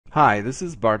Hi, this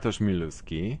is Bartosz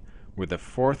Miluski with the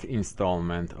fourth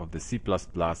installment of the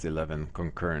C++11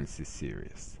 Concurrency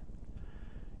series.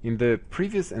 In the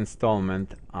previous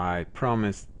installment, I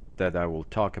promised that I will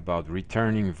talk about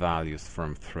returning values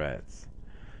from threads.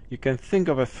 You can think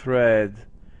of a thread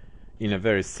in a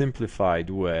very simplified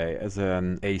way as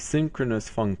an asynchronous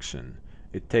function.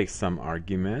 It takes some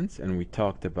arguments, and we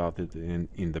talked about it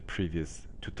in the previous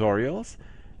tutorials,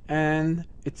 and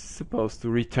it's supposed to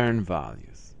return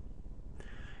values.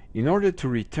 In order to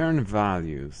return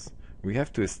values, we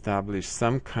have to establish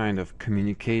some kind of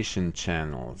communication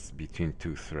channels between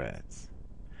two threads.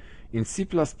 In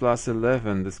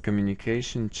C++11, this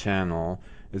communication channel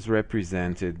is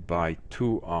represented by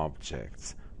two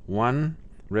objects. One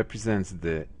represents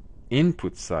the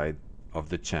input side of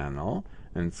the channel,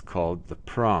 and it's called the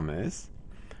promise,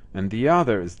 and the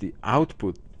other is the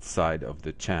output side of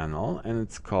the channel, and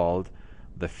it's called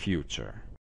the future.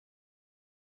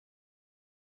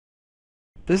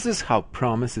 This is how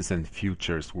promises and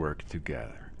futures work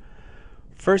together.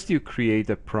 First, you create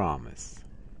a promise.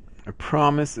 A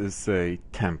promise is a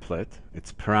template.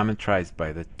 It's parameterized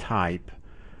by the type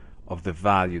of the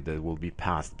value that will be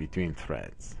passed between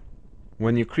threads.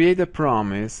 When you create a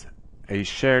promise, a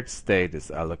shared state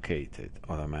is allocated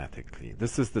automatically.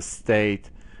 This is the state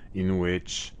in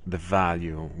which the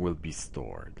value will be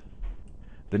stored.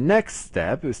 The next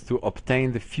step is to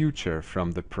obtain the future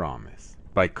from the promise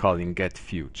by calling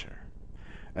getFuture.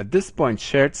 At this point,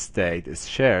 shared state is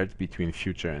shared between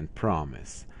future and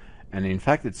promise, and in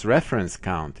fact it's reference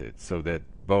counted so that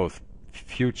both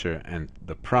future and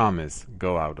the promise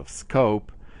go out of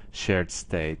scope. Shared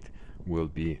state will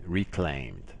be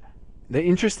reclaimed. The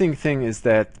interesting thing is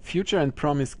that future and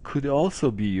promise could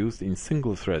also be used in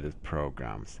single-threaded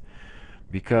programs,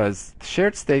 because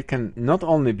shared state can not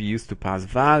only be used to pass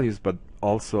values but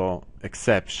also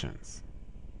exceptions.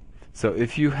 So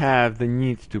if you have the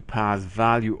need to pass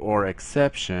value or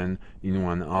exception in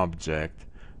one object,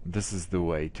 this is the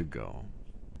way to go.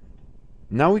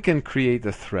 Now we can create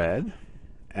a thread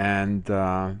and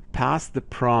pass the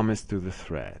promise to the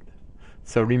thread.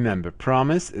 So remember,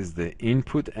 promise is the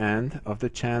input end of the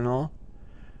channel,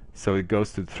 so it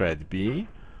goes to thread B.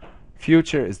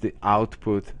 Future is the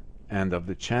output end of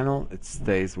the channel, it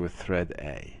stays with thread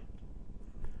A.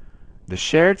 The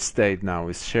shared state now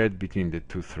is shared between the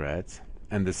two threads,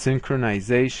 and the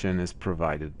synchronization is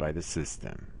provided by the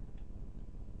system.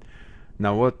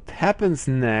 Now what happens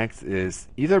next is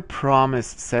either promise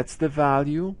sets the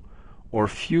value or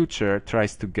future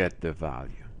tries to get the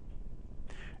value.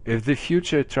 If the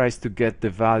future tries to get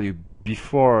the value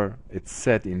before it's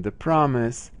set in the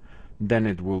promise, then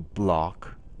it will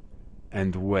block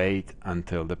and wait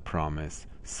until the promise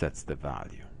sets the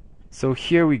value. So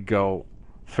here we go.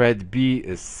 Thread B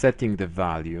is setting the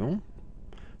value,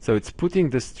 so it's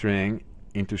putting the string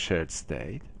into shared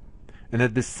state, and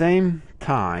at the same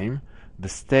time the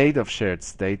state of shared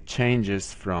state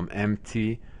changes from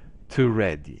empty to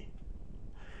ready.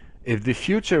 If the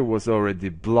future was already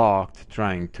blocked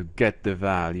trying to get the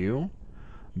value,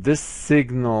 this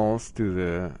signals to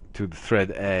the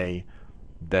thread A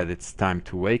that it's time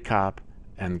to wake up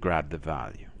and grab the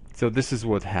value. So this is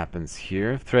what happens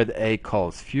here. Thread A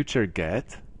calls future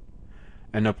get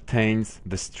and obtains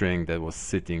the string that was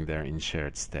sitting there in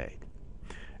shared state.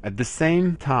 At the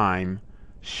same time,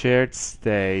 shared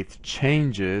state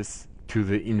changes to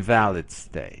the invalid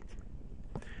state.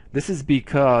 This is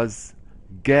because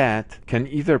get can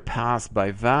either pass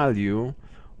by value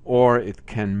or it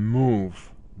can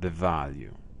move the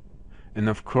value. And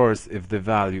of course, if the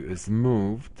value is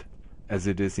moved, as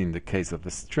it is in the case of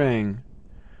a string,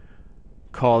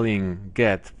 calling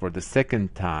get for the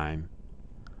second time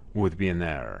would be an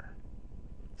error.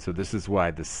 So this is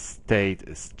why the state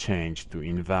is changed to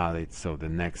invalid, so the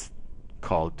next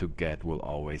call to get will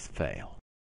always fail.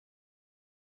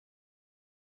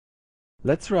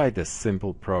 Let's write a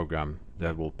simple program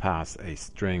that will pass a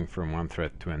string from one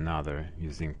thread to another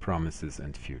using promises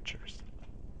and futures.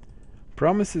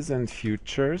 Promises and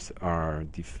futures are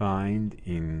defined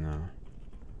in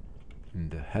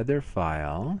the header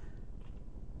file.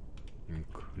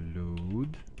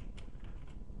 Include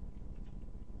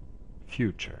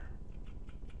future.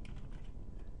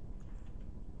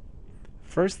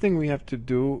 First thing we have to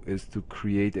do is to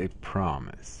create a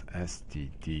promise,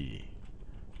 std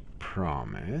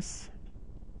promise,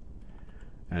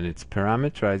 and it's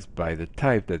parameterized by the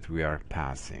type that we are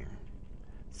passing.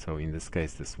 So in this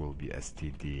case this will be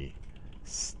std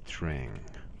string,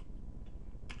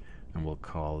 and we'll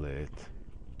call it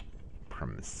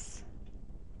promise.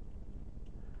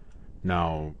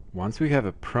 Now once we have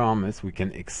a promise, we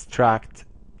can extract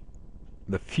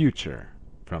the future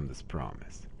from this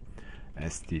promise.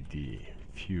 Std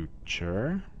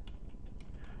future,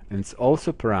 and it's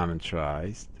also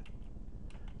parameterized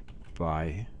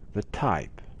by the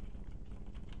type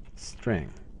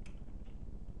string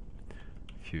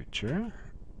future,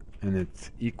 and it's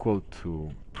equal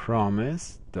to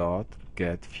promise dot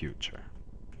get future.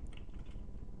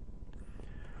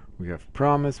 We have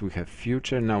promise, we have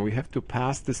future. Now we have to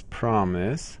pass this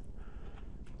promise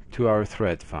to our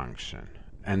thread function,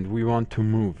 and we want to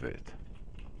move it.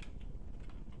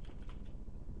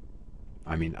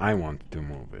 I mean, I want to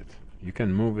move it. You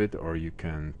can move it or you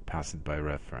can pass it by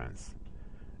reference.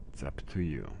 It's up to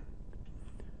you.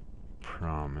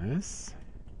 Promise.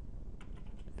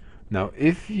 Now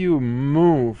if you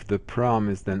move the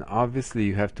promise, then obviously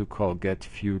you have to call get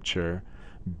future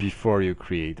before you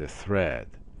create a thread.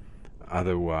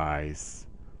 Otherwise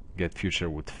get future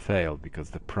would fail because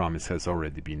the promise has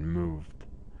already been moved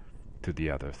to the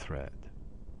other thread.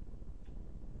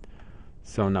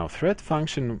 So now thread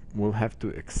function will have to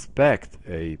expect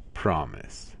a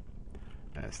promise.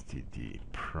 Std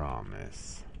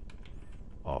promise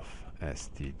of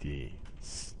std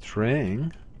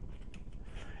string,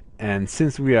 and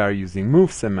since we are using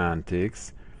move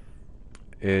semantics,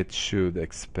 it should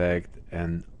expect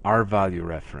an R value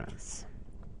reference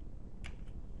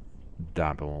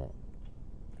double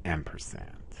ampersand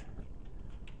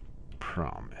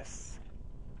promise.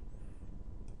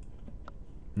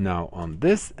 Now on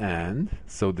this end,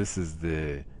 so this is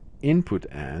the input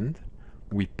end,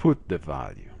 we put the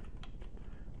value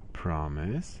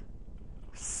promise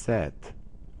set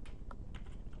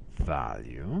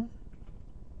value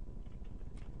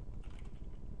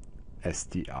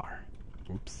str.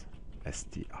 Oops,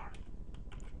 str.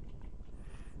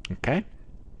 Okay.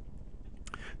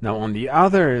 Now on the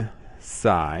other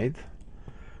side,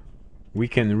 we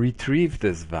can retrieve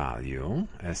this value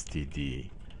std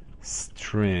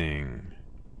string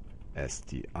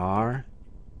str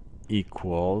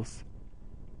equals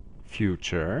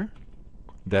future.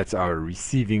 That's our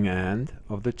receiving end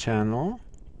of the channel,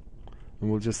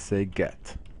 and we'll just say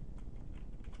get.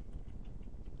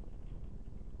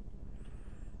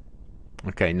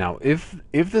 Okay, now if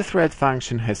the thread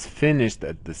function has finished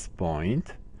at this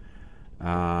point,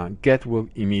 get will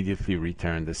immediately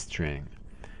return the string.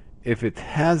 If it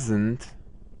hasn't,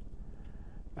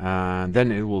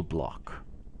 then it will block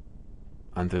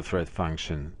until thread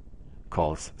function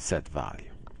calls set value.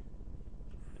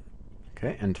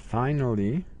 Okay, and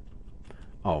finally,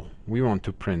 we want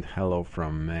to print hello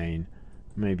from main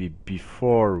maybe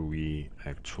before we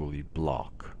actually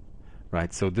block,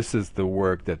 right? So this is the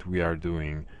work that we are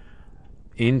doing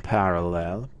in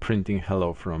parallel, printing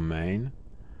hello from main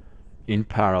in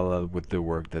parallel with the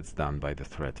work that's done by the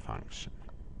thread function.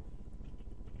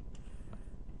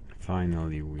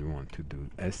 Finally, we want to do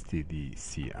std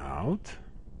cout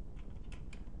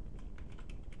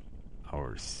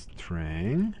our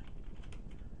string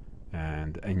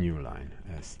and a new line,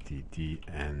 std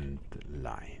end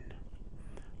line.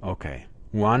 Okay,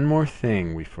 one more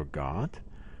thing we forgot,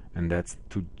 and that's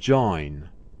to join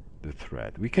the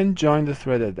thread. We can join the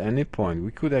thread at any point.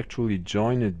 We could actually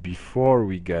join it before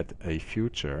we get a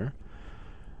future,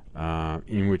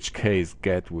 in which case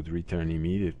get would return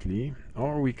immediately,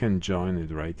 or we can join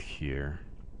it right here,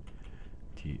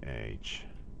 th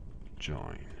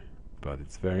join. But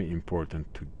it's very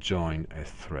important to join a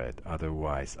thread,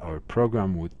 otherwise our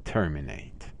program would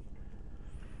terminate.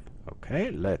 Okay,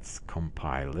 let's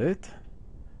compile it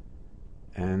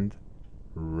and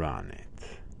run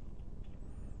it.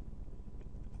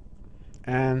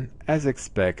 And as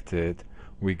expected,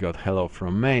 we got hello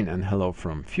from main and hello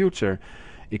from future,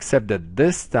 except that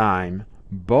this time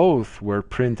both were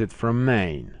printed from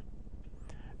main,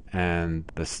 and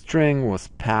the string was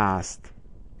passed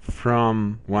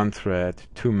from one thread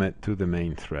to the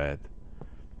main thread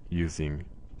using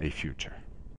a future.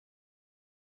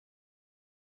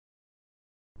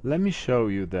 Let me show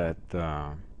you that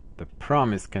the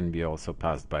promise can be also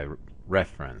passed by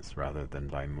reference rather than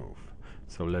by move.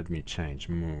 So let me change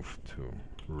move to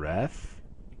ref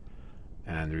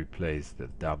and replace the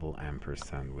double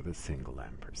ampersand with a single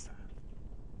ampersand.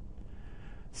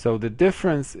 So the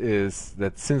difference is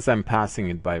that since I'm passing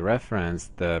it by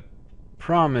reference, the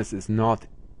promise is not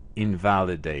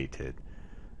invalidated.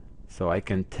 So I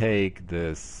can take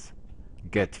this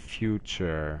get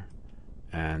future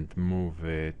and move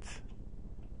it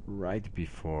right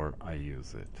before I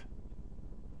use it.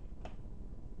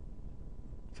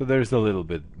 So there's a little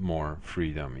bit more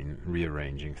freedom in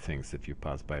rearranging things if you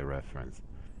pass by reference.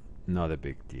 Not a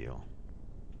big deal.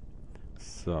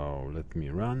 So let me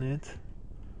run it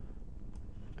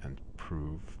and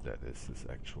prove that this is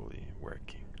actually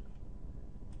working.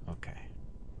 Okay.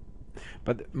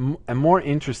 But a more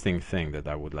interesting thing that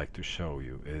I would like to show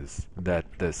you is that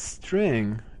the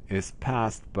string is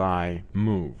passed by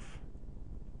move,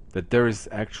 that there is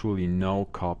actually no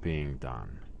copying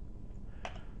done.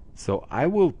 So I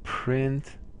will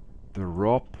print the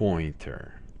raw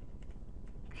pointer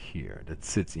here that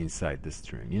sits inside the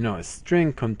string. You know, a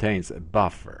string contains a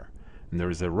buffer, and there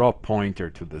is a raw pointer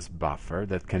to this buffer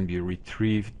that can be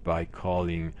retrieved by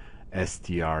calling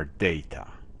str_data.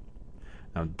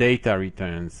 Now data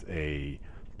returns a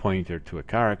pointer to a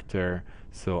character,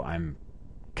 so I'm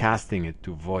casting it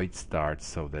to void start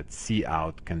so that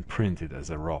cout can print it as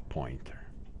a raw pointer.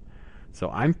 So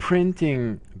I'm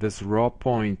printing this raw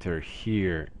pointer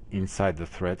here inside the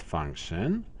thread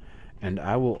function, and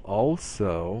I will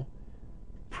also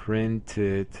print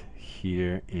it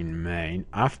here in main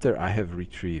after I have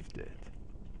retrieved it.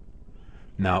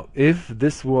 Now if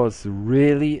this was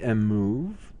really a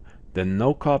move, then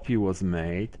no copy was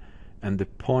made and the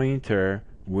pointer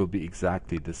will be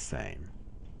exactly the same.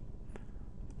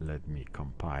 Let me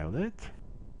compile it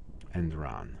and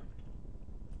run.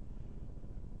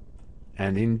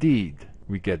 And indeed,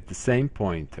 we get the same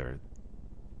pointer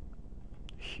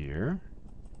here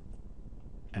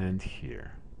and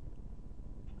here.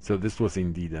 So this was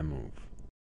indeed a move.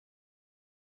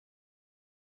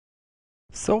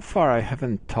 So far I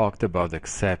haven't talked about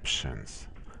exceptions.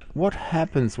 What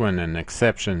happens when an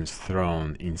exception is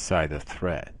thrown inside a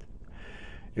thread?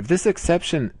 If this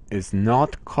exception is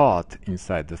not caught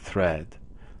inside the thread,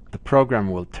 the program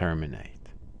will terminate.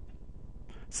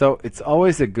 So it's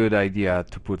always a good idea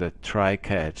to put a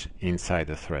try-catch inside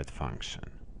a thread function.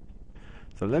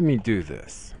 So let me do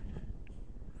this.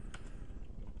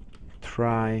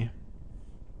 Try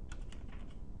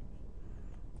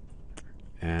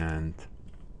and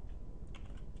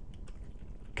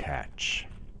catch.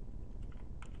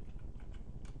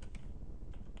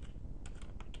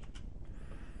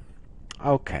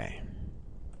 Okay,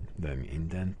 let me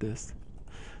indent this.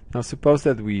 Now suppose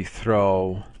that we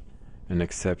throw an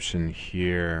exception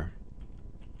here.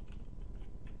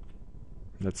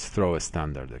 Let's throw a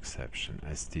standard exception,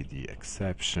 std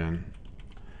exception,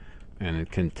 and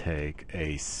it can take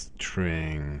a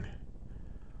string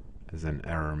as an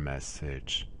error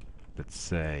message. Let's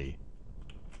say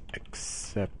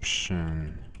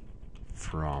exception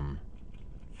from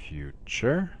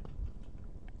future,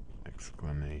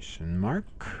 exclamation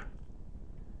mark.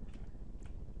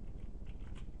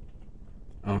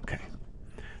 Okay,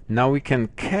 now we can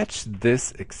catch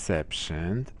this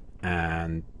exception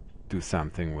and do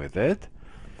something with it,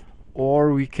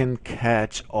 or we can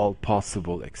catch all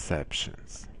possible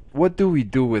exceptions. What do we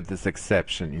do with this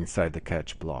exception inside the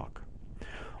catch block?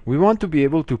 We want to be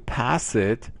able to pass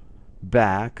it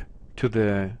back to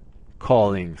the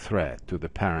calling thread, to the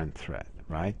parent thread,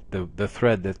 right? The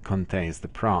thread that contains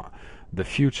the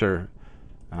future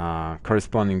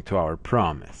corresponding to our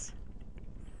promise.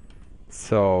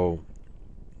 So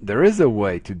there is a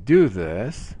way to do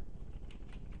this,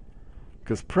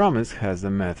 because promise has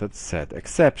a method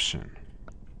setException.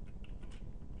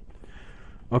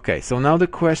 Okay, so now the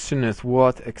question is,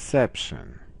 what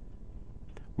exception?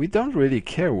 We don't really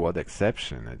care what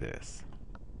exception it is,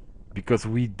 because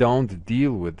we don't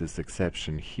deal with this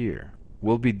exception here.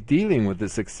 We'll be dealing with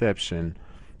this exception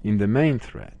in the main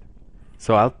thread.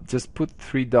 So I'll just put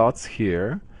 3 dots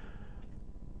here,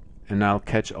 and I'll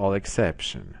catch all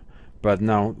exception. But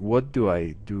now, what do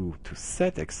I do to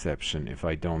set exception if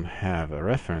I don't have a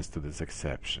reference to this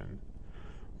exception?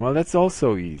 Well, that's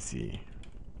also easy.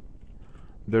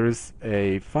 There is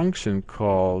a function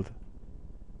called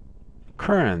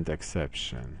current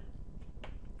exception.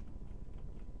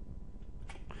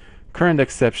 Current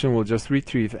exception will just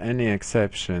retrieve any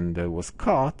exception that was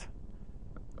caught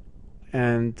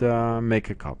and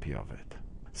make a copy of it.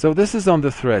 So this is on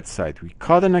the thread side. We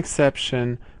caught an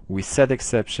exception, we set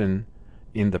exception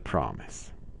in the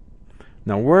promise.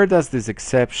 Now where does this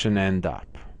exception end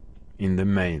up? In the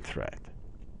main thread.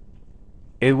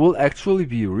 It will actually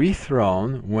be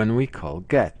rethrown when we call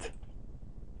get.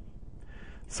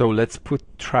 So let's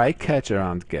put try catch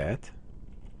around get.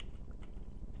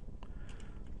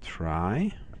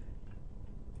 Try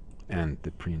and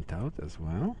the printout as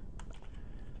well,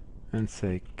 and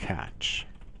say catch.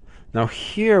 Now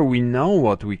here we know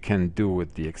what we can do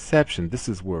with the exception. This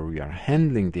is where we are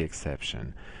handling the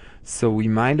exception. So we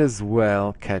might as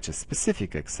well catch a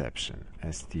specific exception,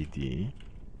 std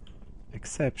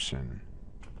exception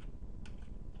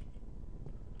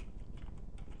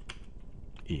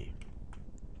e.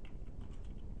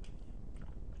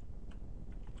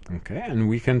 Okay, and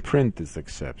we can print this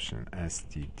exception,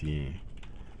 std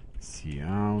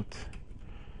cout.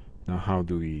 Now how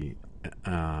do we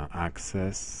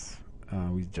access?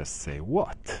 We just say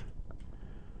what?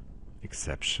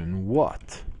 Exception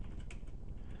what?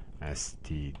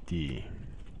 std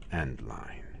end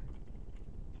line.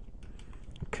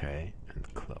 Okay,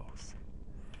 and close.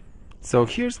 So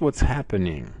here's what's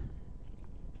happening.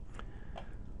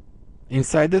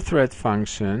 Inside the thread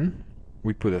function,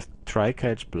 we put a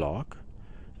try-catch block,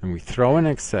 and we throw an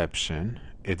exception.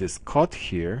 It is caught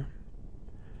here,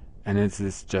 and it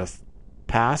is just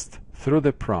passed through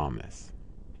the promise.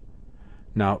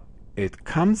 Now, it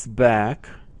comes back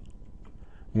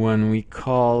when we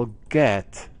call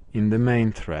get in the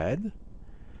main thread,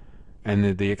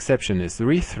 and the exception is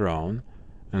rethrown,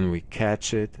 and we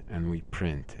catch it and we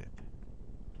print it.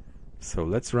 So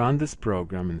let's run this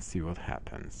program and see what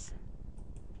happens.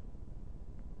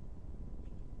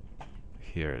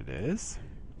 Here it is.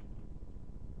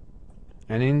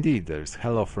 And indeed, there's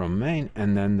hello from main,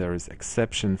 and then there is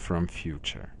exception from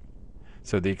future.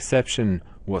 So the exception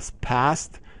was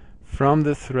passed from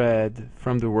the thread,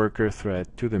 from the worker thread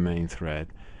to the main thread,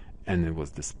 and it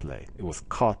was displayed. It was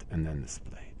caught and then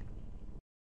displayed.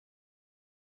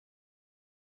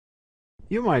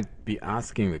 You might be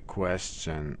asking the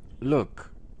question,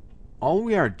 look, all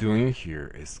we are doing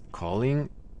here is calling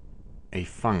a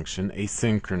function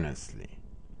asynchronously.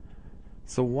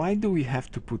 So why do we have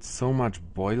to put so much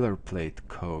boilerplate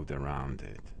code around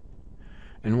it?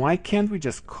 And why can't we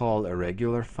just call a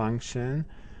regular function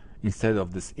instead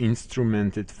of this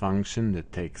instrumented function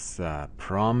that takes a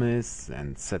promise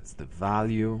and sets the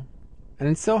value? And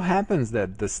it so happens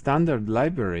that the standard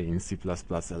library in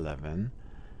C++11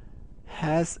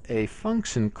 has a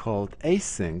function called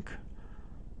async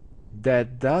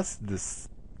that does this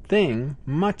thing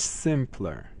much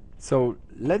simpler. So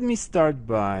let me start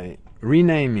by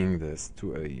renaming this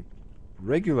to a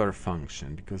regular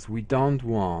function, because we don't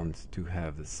want to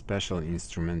have a special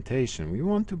instrumentation. We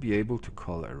want to be able to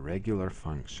call a regular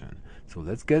function. So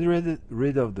let's get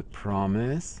rid of the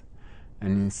promise,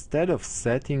 and instead of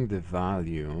setting the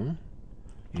value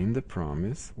in the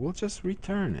promise, we'll just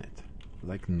return it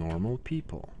like normal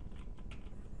people.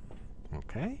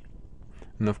 Okay?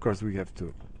 And of course we have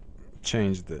to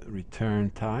change the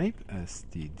return type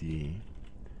std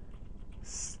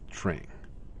string.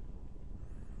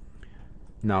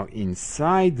 Now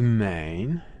inside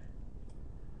main,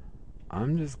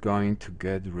 I'm just going to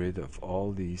get rid of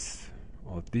all these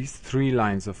three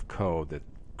lines of code that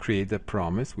create a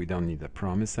promise. We don't need a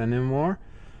promise anymore.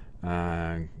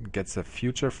 Gets a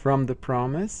future from the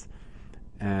promise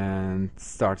and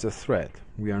starts a thread.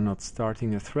 We are not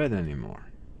starting a thread anymore.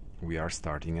 We are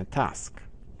starting a task.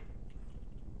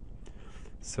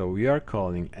 So we are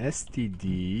calling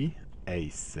std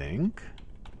async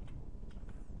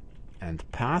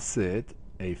and pass it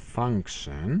a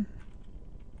function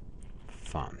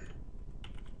fun.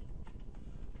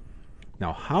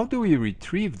 Now how do we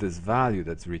retrieve this value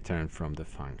that's returned from the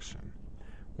function?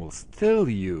 We'll still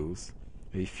use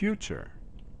a future.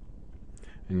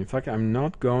 And in fact, I'm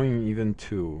not going even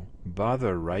to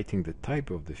bother writing the type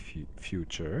of the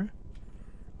future.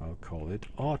 I'll call it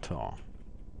auto.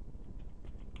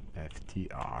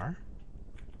 ftr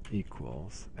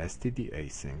equals std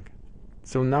async.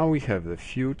 So now we have the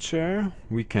future,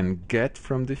 we can get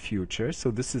from the future. So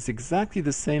this is exactly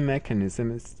the same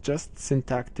mechanism, it's just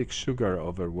syntactic sugar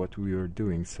over what we were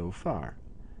doing so far.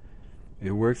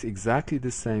 It works exactly the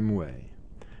same way.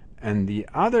 And the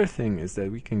other thing is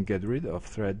that we can get rid of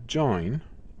thread join,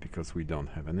 because we don't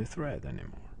have any thread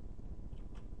anymore.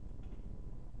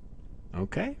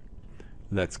 Okay,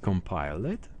 let's compile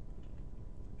it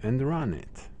and run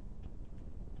it.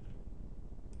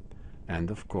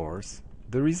 And of course,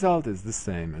 the result is the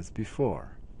same as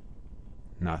before.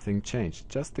 Nothing changed,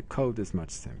 just the code is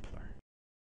much simpler.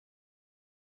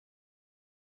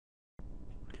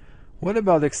 What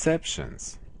about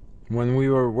exceptions? When we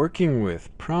were working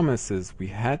with promises, we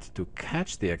had to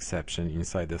catch the exception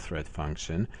inside the thread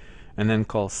function and then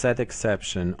call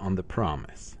setException on the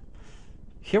promise.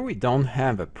 Here we don't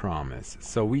have a promise,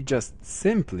 so we just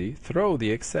simply throw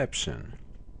the exception.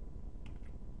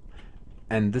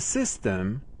 And the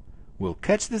system will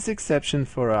catch this exception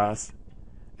for us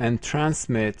and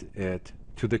transmit it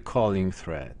to the calling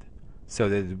thread, so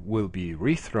that it will be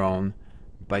rethrown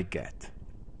by get.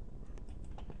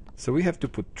 So we have to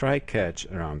put try-catch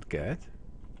around get,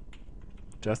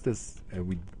 just as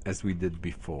we did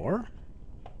before.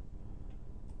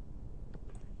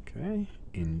 Okay,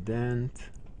 indent.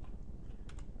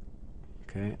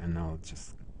 Okay, and I'll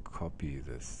just copy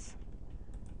this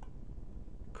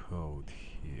code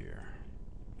here.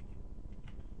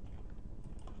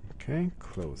 Okay,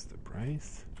 close the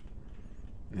brace.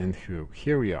 And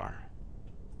here we are.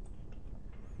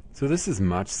 So this is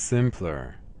much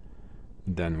simpler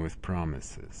than with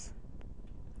promises.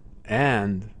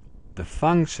 And the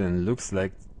function looks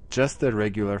like just a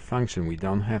regular function. We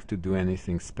don't have to do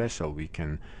anything special. We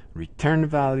can return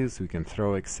values, we can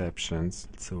throw exceptions.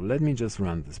 So let me just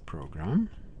run this program.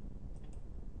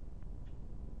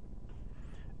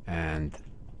 And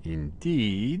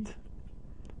indeed,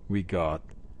 we got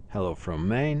hello from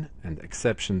main and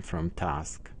exception from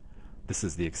task. This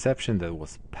is the exception that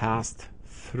was passed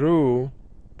through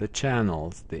the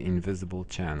channels, the invisible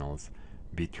channels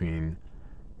between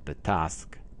the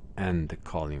task and the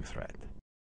calling thread.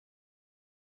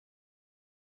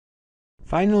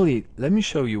 Finally, let me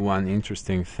show you one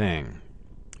interesting thing.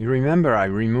 You remember I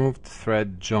removed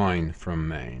thread join from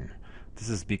main. This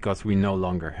is because we no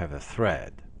longer have a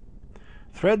thread.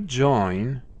 Thread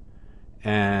join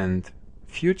and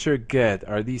future get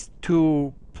are these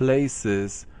two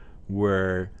places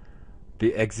where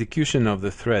the execution of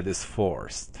the thread is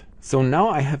forced. So now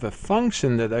I have a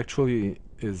function that actually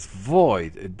is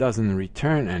void. It doesn't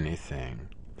return anything.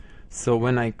 So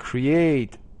when I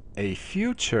create a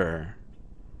future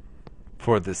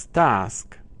for this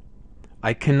task,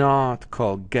 I cannot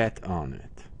call get on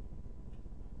it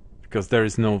because there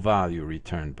is no value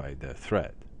returned by the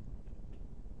thread.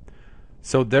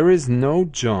 So there is no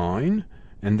join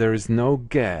and there is no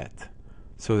get.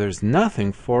 So there's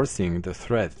nothing forcing the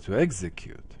thread to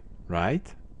execute,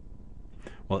 right?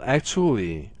 Well,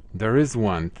 actually, there is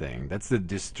one thing. That's the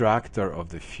destructor of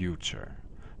the future.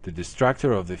 The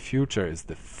destructor of the future is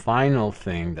the final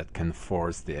thing that can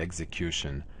force the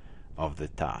execution of the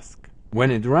task. When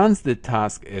it runs the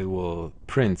task, it will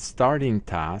print starting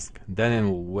task, then it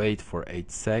will wait for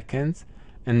 8 seconds,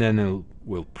 and then it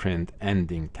will print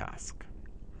ending task.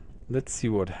 Let's see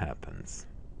what happens.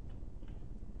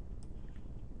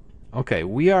 Okay,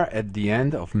 we are at the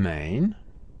end of main,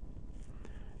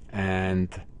 and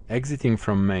exiting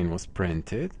from main was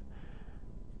printed,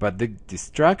 but the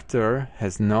destructor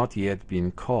has not yet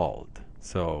been called.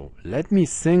 So let me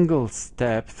single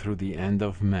step through the end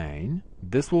of main.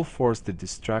 This will force the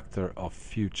destructor of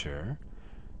future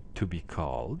to be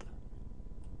called.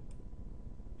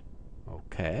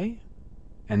 Okay,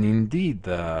 and indeed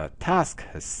the task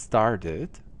has started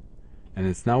and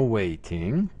it's now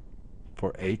waiting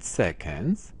for 8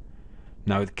 seconds.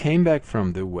 Now it came back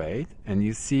from the wait, and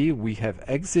you see we have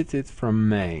exited from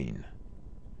main.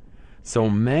 So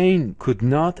main could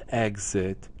not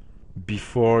exit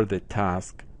before the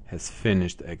task has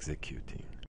finished executing.